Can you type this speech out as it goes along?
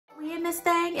this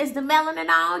thing? Is the melanin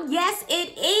on? Yes,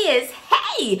 it is.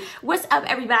 Hey, what's up,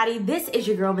 everybody? This is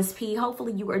your girl, Miss P.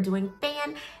 Hopefully you are doing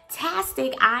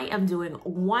fantastic. I am doing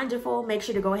wonderful. Make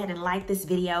sure to go ahead and like this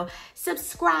video,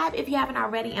 subscribe if you haven't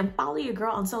already, and follow your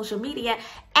girl on social media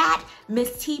at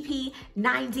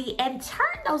MissTP90 and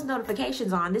turn those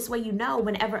notifications on. This way you know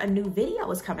whenever a new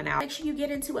video is coming out. Make sure you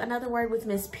get into Another Word with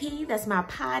Miss P. That's my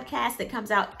podcast that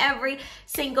comes out every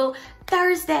single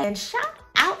Thursday. And shout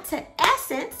out to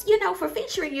Essence, you know, for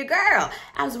featuring your girl.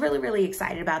 I was really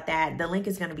excited about that. The link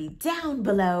is going to be down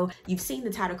below. You've seen the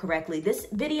title correctly. This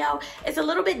video is a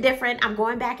little bit different. I'm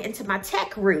going back into my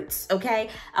tech roots, okay?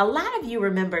 A lot of you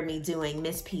remember me doing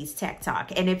Miss P's Tech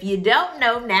Talk. And if you don't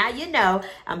know, now you know.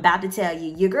 I'm about to tell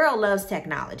you, your girl loves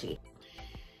technology.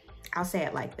 I'll say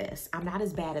it like this. I'm not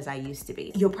as bad as I used to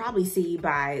be. You'll probably see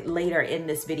by later in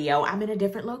this video, I'm in a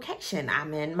different location.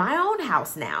 I'm in my own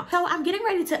house now. So I'm getting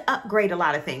ready to upgrade a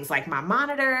lot of things like my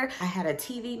monitor. I had a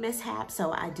TV mishap,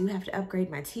 so I do have to upgrade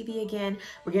my TV again.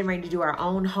 We're getting ready to do our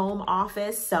own home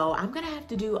office. So I'm gonna have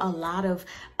to do a lot of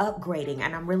upgrading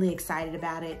and I'm really excited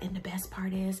about it. And the best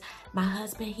part is my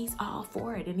husband, he's all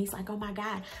for it. And he's like, oh my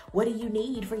God, what do you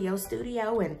need for your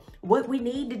studio and what we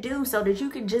need to do so that you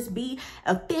can just be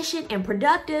efficient and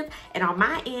productive. And on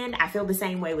my end, I feel the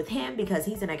same way with him because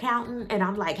he's an accountant and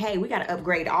I'm like, hey, we got to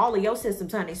upgrade all of your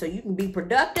systems, honey, so you can be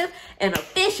productive and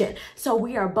efficient. So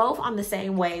we are both on the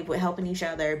same wave with helping each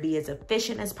other be as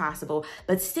efficient as possible,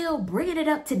 but still bringing it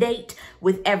up to date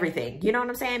with everything. You know what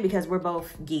I'm saying? Because we're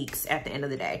both geeks at the end of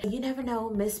the day. You never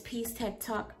know, Miss P's Tech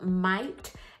Talk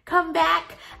might come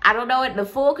back. I don't know at the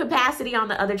full capacity on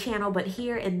the other channel, but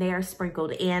here and there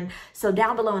sprinkled in. So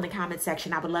down below in the comment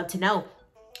section, I would love to know,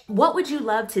 what would you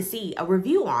love to see a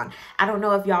review on? I don't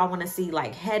know if y'all want to see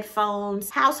like headphones,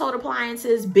 household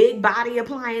appliances, big body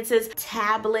appliances,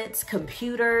 tablets,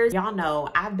 computers. Y'all know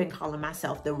I've been calling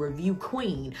myself the review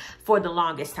queen for the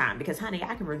longest time because honey,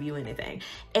 I can review anything.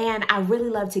 And I really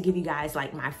love to give you guys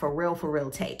like my for real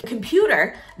take. The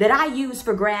computer that I used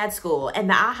for grad school, and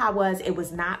the aha was it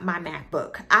was not my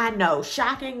MacBook. I know,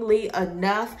 shockingly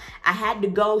enough, I had to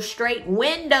go straight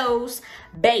Windows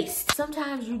based.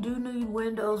 Sometimes you do need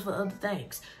Windows for other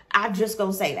things. I'm just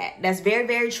gonna say that. That's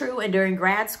very true. And during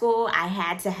grad school, I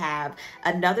had to have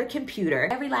another computer.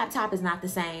 Every laptop is not the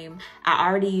same. I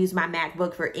already use my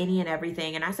MacBook for any and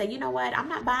everything. And I said, you know what? I'm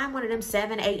not buying one of them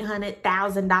 $700,000,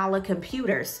 $800,000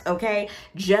 computers, okay?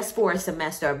 Just for a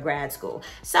semester of grad school.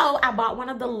 So I bought one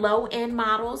of the low-end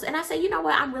models and I said, you know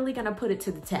what? I'm really gonna put it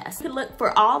to the test. You can look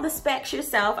for all the specs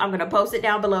yourself. I'm gonna post it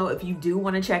down below if you do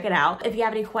wanna check it out. If you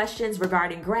have any questions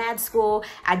regarding grad school,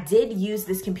 I did use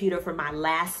this computer for my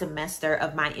last semester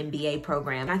of my MBA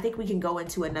program. I think we can go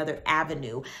into another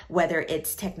avenue, whether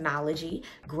it's technology,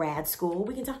 grad school.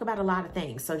 We can talk about a lot of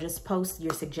things. So just post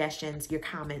your suggestions, your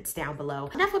comments down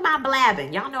below. Enough of my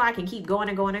blabbing. Y'all know I can keep going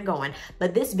and going and going.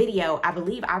 But this video, I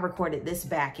believe I recorded this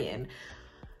back in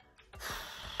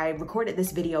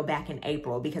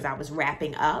April because I was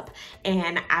wrapping up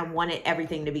and I wanted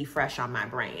everything to be fresh on my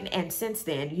brain. And since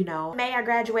then, you know, May I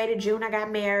graduated, June I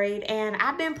got married, and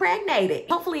I've been pregnated.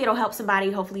 Hopefully it'll help somebody.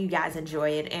 Hopefully you guys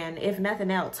enjoy it. And if nothing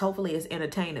else, hopefully it's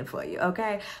entertaining for you,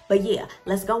 okay? But yeah,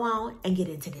 let's go on and get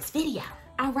into this video.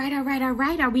 All right.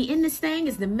 Are we in this thing?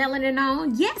 Is the melanin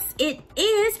on? Yes, it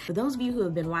is. For those of you who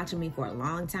have been watching me for a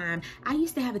long time, I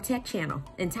used to have a tech channel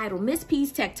entitled Miss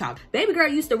P's Tech Talk. Baby girl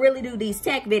used to really do these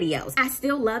tech videos. I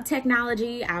still love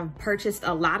technology. I've purchased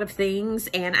a lot of things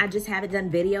and I just haven't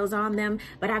done videos on them,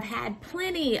 but I've had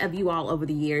plenty of you all over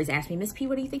the years ask me, Miss P,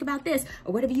 what do you think about this?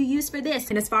 Or what have you used for this?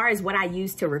 And as far as what I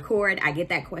use to record, I get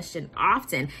that question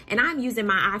often. And I'm using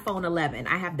my iPhone 11.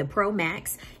 I have the Pro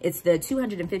Max. It's the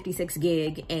 256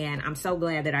 gig. And I'm so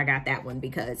glad that I got that one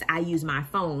because I use my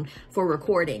phone for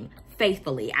recording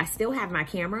faithfully. I still have my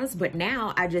cameras, but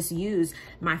now I just use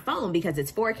my phone because it's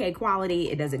 4K quality.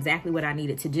 It does exactly what I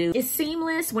need it to do. It's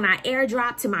seamless when I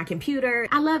airdrop to my computer.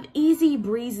 I love easy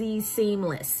breezy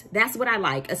seamless. That's what I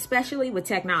like, especially with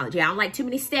technology. I don't like too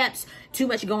many steps, too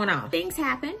much going on. Things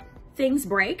happen, things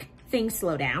break, things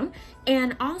slow down,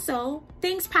 and also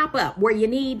things pop up where you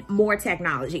need more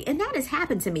technology. And that has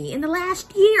happened to me in the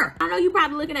last year. I know you're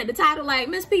probably looking at the title like,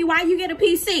 Miss P, why you get a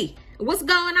PC? What's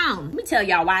going on? Let me tell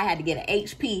y'all why I had to get an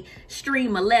HP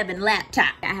Stream 11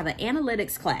 laptop. I have an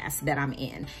analytics class that I'm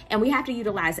in, and we have to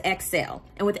utilize Excel.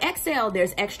 And with Excel,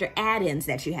 there's extra add-ins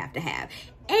that you have to have.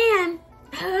 And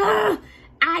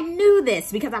I knew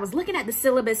this because I was looking at the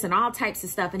syllabus and all types of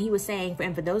stuff, and he was saying,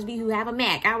 and for those of you who have a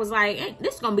Mac, I was like, hey,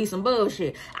 this is gonna be some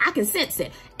bullshit. I can sense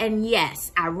it. And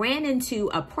yes, I ran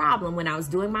into a problem when I was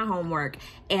doing my homework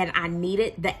and I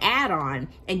needed the add-on,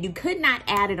 and you could not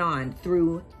add it on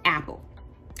through Apple.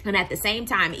 And at the same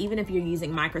time, even if you're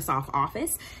using Microsoft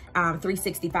Office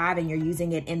 365 and you're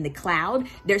using it in the cloud,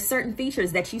 there's certain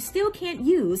features that you still can't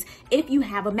use if you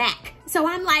have a Mac. So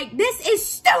I'm like, this is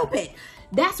stupid.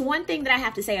 That's one thing that I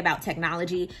have to say about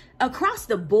technology. Across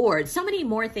the board, so many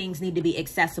more things need to be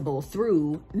accessible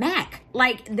through Mac.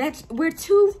 Like, we're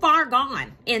too far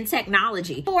gone in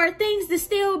technology for things to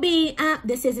still be,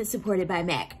 this isn't supported by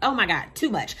Mac. Oh my God, too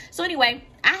much. So anyway,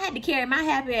 I had to carry my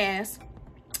happy ass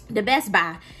to Best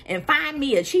Buy and find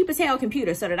me a cheap as hell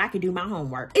computer so that I could do my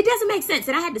homework. It doesn't make sense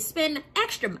that I had to spend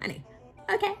extra money,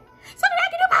 okay, so that I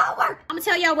can do my homework. I'm gonna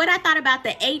tell y'all what I thought about the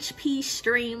HP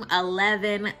Stream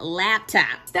 11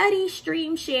 laptop. Study,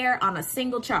 stream, share on a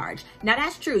single charge. Now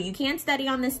that's true, you can study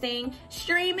on this thing.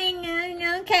 Streaming,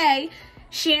 okay.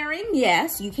 Sharing,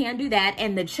 yes, you can do that.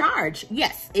 And the charge,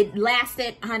 yes, it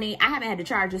lasted, honey. I haven't had to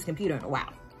charge this computer in a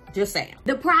while. Just saying.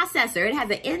 The processor, it has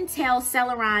an Intel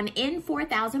Celeron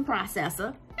N4000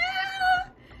 processor.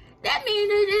 That means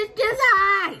it's just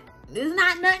high. It's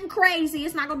not nothing crazy.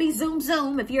 It's not gonna be zoom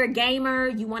zoom. If you're a gamer,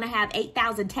 you wanna have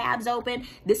 8,000 tabs open,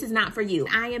 this is not for you.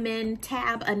 I am in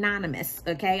tab anonymous,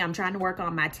 okay? I'm trying to work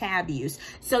on my tab use.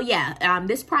 So yeah,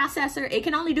 this processor, it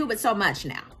can only do but so much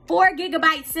now. 4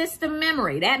 GB system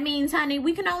memory. That means, honey,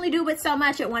 we can only do but so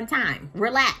much at one time.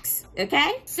 Relax,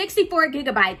 okay? 64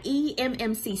 GB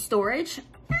eMMC storage,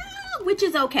 which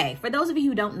is okay. For those of you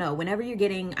who don't know, whenever you're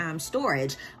getting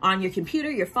storage on your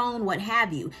computer, your phone, what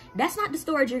have you, that's not the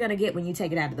storage you're gonna get when you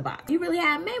take it out of the box. You really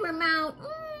have memory amount,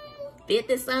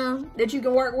 50-some that you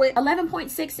can work with.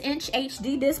 11.6-inch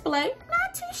HD display.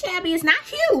 Not too shabby. It's not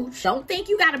huge. Don't think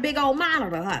you got a big old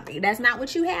monitor, honey. That's not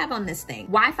what you have on this thing.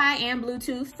 Wi-Fi and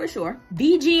Bluetooth for sure.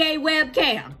 VGA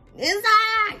webcam. It's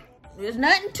all right. There's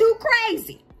nothing too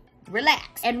crazy.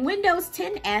 Relax. And Windows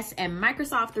 10S and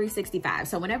Microsoft 365.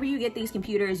 So whenever you get these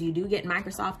computers, you do get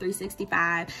Microsoft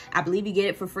 365. I believe you get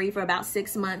it for free for about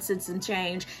 6 months and some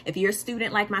change. If you're a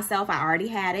student like myself, I already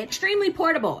had it. Extremely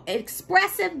portable,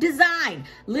 expressive design.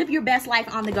 Live your best life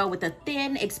on the go with a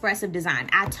thin, expressive design.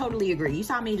 I totally agree. You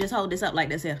saw me just hold this up like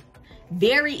this here.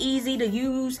 Very easy to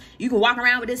use. You can walk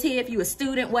around with this here if you're a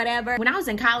student, whatever. When I was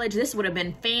in college, this would have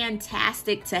been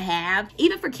fantastic to have.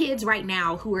 Even for kids right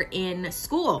now who are in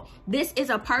school, this is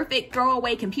a perfect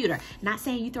throwaway computer. Not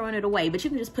saying you throwing it away, but you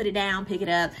can just put it down, pick it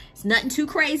up. It's nothing too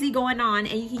crazy going on,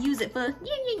 and you can use it for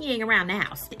ying around the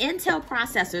house. Intel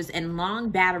processors and long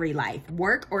battery life.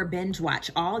 Work or binge watch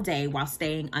all day while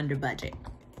staying under budget.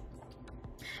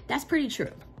 That's pretty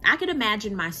true. I could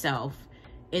imagine myself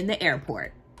in the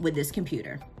airport with this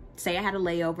computer. Say I had a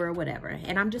layover or whatever,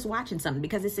 and I'm just watching something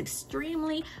because it's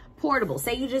extremely portable.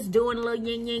 Say you're just doing a little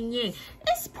yin.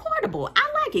 It's portable. I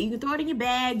like it. You can throw it in your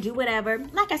bag, do whatever.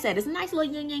 Like I said, it's a nice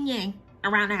little yin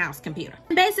around the house computer.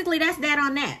 Basically, that's that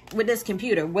on that with this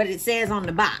computer, what it says on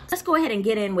the box. Let's go ahead and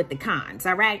get in with the cons,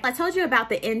 all right? I told you about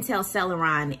the Intel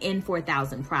Celeron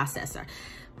N4000 processor.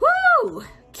 Woo!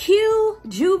 Cue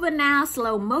juvenile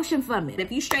slow motion for me.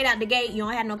 If you straight out the gate, you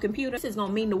don't have no computer, this is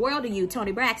gonna mean the world to you,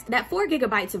 Tony Braxton. That 4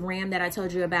 GB of RAM that I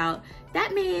told you about,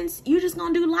 that means you're just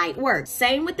gonna do light work.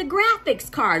 Same with the graphics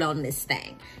card on this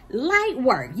thing. Light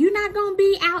work. You're not gonna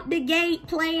be out the gate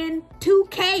playing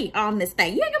 2K on this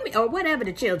thing. You ain't gonna be, or whatever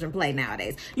the children play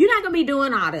nowadays. You're not gonna be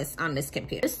doing all this on this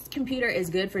computer. This computer is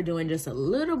good for doing just a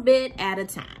little bit at a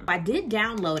time. I did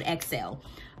download Excel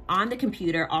on the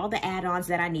computer, all the add-ons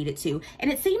that I needed to, and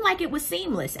it seemed like it was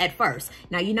seamless at first.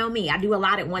 Now, you know me, I do a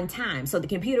lot at one time, so the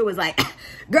computer was like,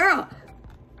 girl,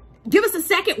 give us a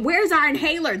second, where's our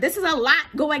inhaler? This is a lot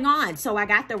going on. So I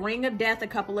got the ring of death a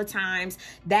couple of times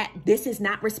that this is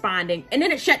not responding, and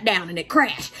then it shut down and it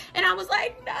crashed, and I was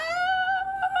like, no.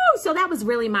 So that was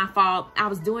really my fault. I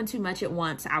was doing too much at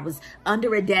once. I was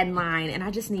under a deadline, and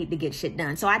I just need to get shit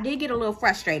done. So I did get a little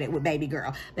frustrated with baby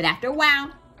girl, but after a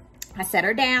while, I set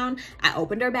her down, I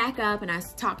opened her back up, and I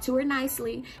talked to her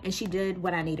nicely, and she did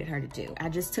what I needed her to do. I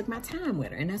just took my time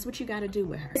with her, and that's what you gotta do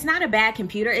with her. It's not a bad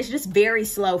computer, it's just very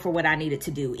slow for what I needed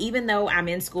to do. Even though I'm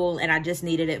in school and I just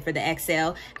needed it for the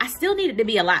Excel, I still need it to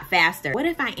be a lot faster. What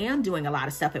if I am doing a lot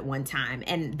of stuff at one time,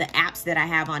 and the apps that I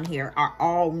have on here are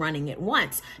all running at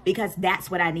once? Because that's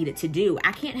what I needed to do.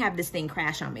 I can't have this thing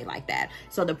crash on me like that.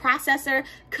 So the processor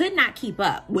could not keep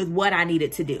up with what I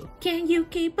needed to do. Can you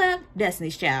keep up?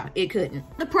 Destiny's Child. It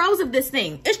couldn't. The pros of this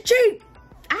thing, it's cheap.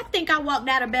 I think I walked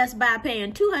out of Best Buy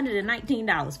paying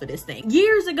 $219 for this thing.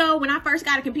 Years ago, when I first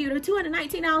got a computer,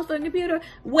 $219 for a computer,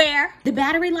 where the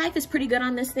battery life is pretty good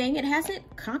on this thing. It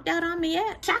hasn't conked out on me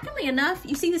yet. Shockingly enough,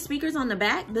 you see the speakers on the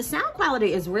back? The sound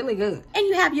quality is really good. And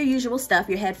you have your usual stuff,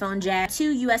 your headphone jack,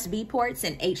 2 USB ports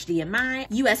and HDMI,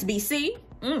 USB-C.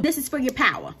 This is for your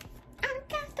power. I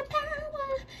got the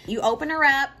power. You open her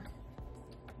up.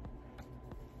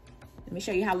 Let me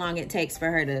show you how long it takes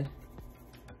for her to,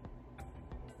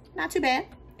 not too bad.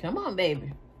 Come on,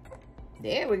 baby.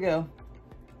 There we go.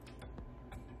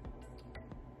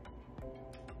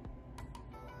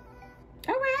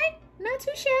 All right, not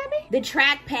too shabby. The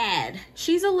trackpad,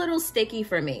 she's a little sticky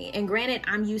for me. And granted,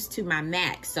 I'm used to my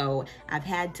Mac, so I've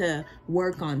had to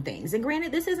work on things. And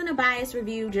granted, this isn't a biased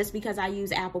review just because I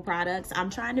use Apple products. I'm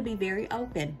trying to be very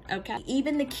open, okay?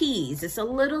 Even the keys, it's a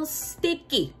little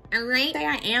sticky, all right? Say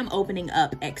I am opening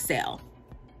up Excel.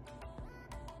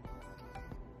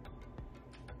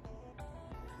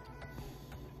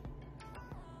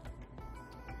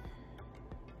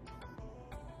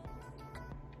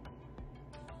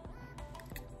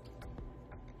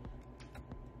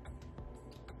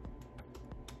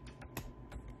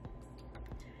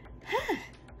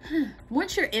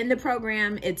 Once you're in the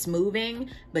program, it's moving,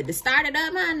 but to start it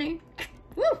up, honey,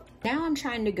 woo. Now I'm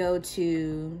trying to go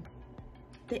to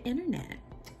the internet.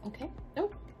 Okay.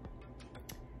 Oh.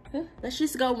 Let's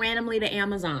just go randomly to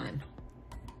Amazon.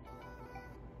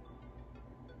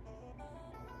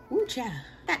 Ooh, child.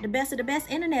 Got the best of the best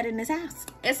internet in this house.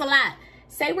 It's a lot.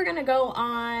 Say we're gonna go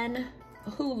on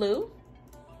Hulu.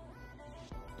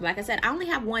 Like I said, I only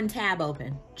have one tab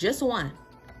open, just one.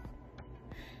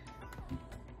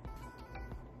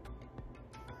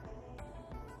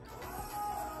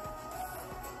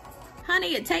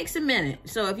 Honey, it takes a minute.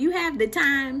 So if you have the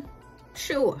time,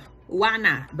 sure, why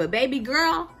not? But baby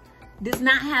girl does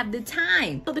not have the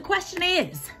time. So the question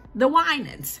is, the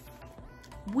whinings.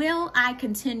 Will I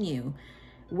continue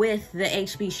with the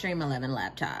HP Stream 11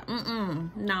 laptop?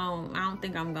 No, I don't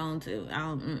think I'm going to. I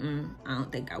don't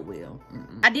think I will.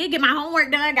 I did get my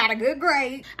homework done, got a good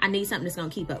grade. I need something that's gonna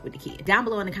keep up with the kids. Down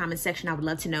below in the comment section, I would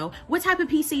love to know, what type of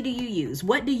PC do you use?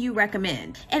 What do you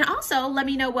recommend? And also let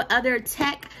me know what other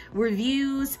tech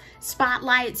reviews,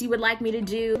 spotlights you would like me to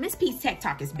do. Miss P's Tech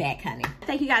Talk is back, honey.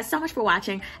 Thank you guys so much for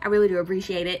watching. I really do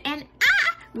appreciate it. And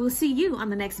we'll see you on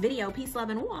the next video. Peace, love,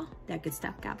 and war. That good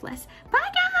stuff. God bless. Bye,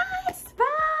 guys.